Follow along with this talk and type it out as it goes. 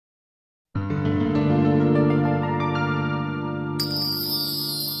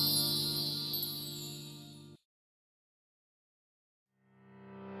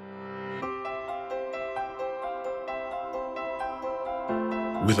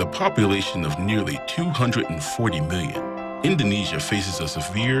With a population of nearly 240 million, Indonesia faces a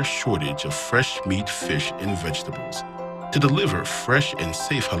severe shortage of fresh meat, fish, and vegetables. To deliver fresh and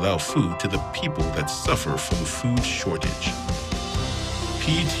safe halal food to the people that suffer from food shortage,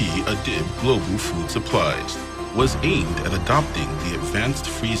 PT Adib Global Food Supplies was aimed at adopting the advanced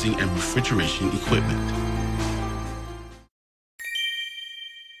freezing and refrigeration equipment.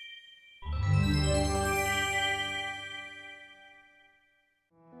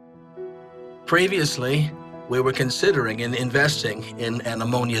 Previously, we were considering investing in an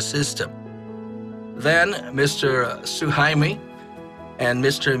ammonia system. Then Mr. Suhaimi and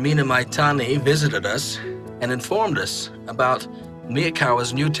Mr. Minamaitani visited us and informed us about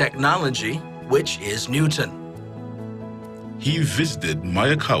MAYEKAWA's new technology, which is NewTon. He visited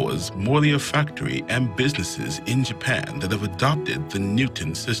MAYEKAWA's Morlea factory and businesses in Japan that have adopted the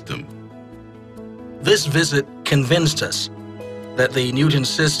NewTon system. This visit convinced us that the NewTon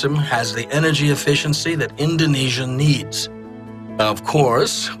system has the energy efficiency that Indonesia needs. Of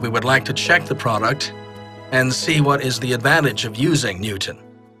course, we would like to check the product and see what is the advantage of using NewTon.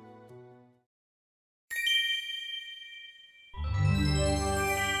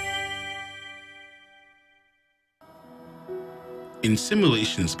 In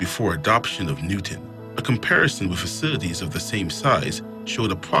simulations before adoption of NewTon, a comparison with facilities of the same size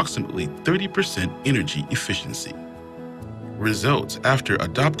showed approximately 30% energy efficiency. Results after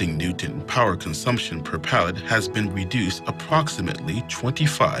adopting NewTon, power consumption per pallet has been reduced approximately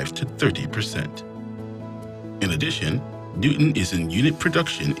 25 to 30%. In addition, NewTon is in unit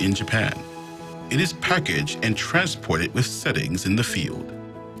production in Japan. It is packaged and transported with settings in the field.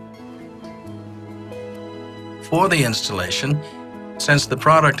 For the installation, since the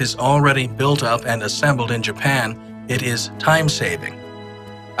product is already built up and assembled in Japan, it is time-saving.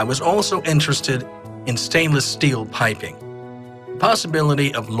 I was also interested in stainless steel piping. The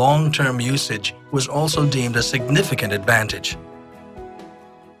possibility of long-term usage was also deemed a significant advantage.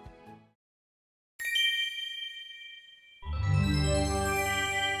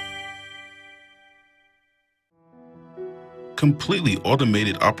 Completely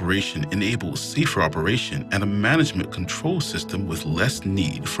automated operation enables safer operation and a management control system with less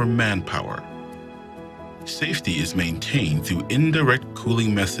need for manpower. Safety is maintained through indirect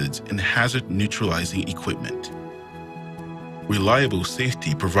cooling methods and hazard neutralizing equipment. Reliable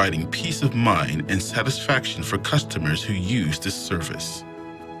safety providing peace of mind and satisfaction for customers who use this service.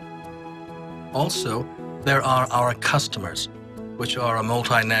 Also, there are our customers, which are a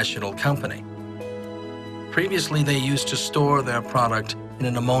multinational company. Previously, they used to store their product in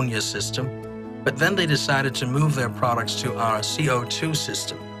an ammonia system, but then they decided to move their products to our CO2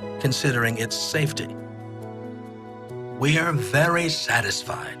 system, considering its safety. We are very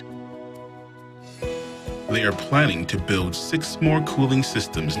satisfied. They are planning to build 6 more cooling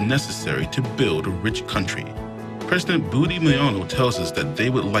systems necessary to build a rich country. President Budi Mulyono tells us that they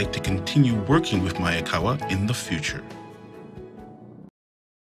would like to continue working with MAYEKAWA in the future.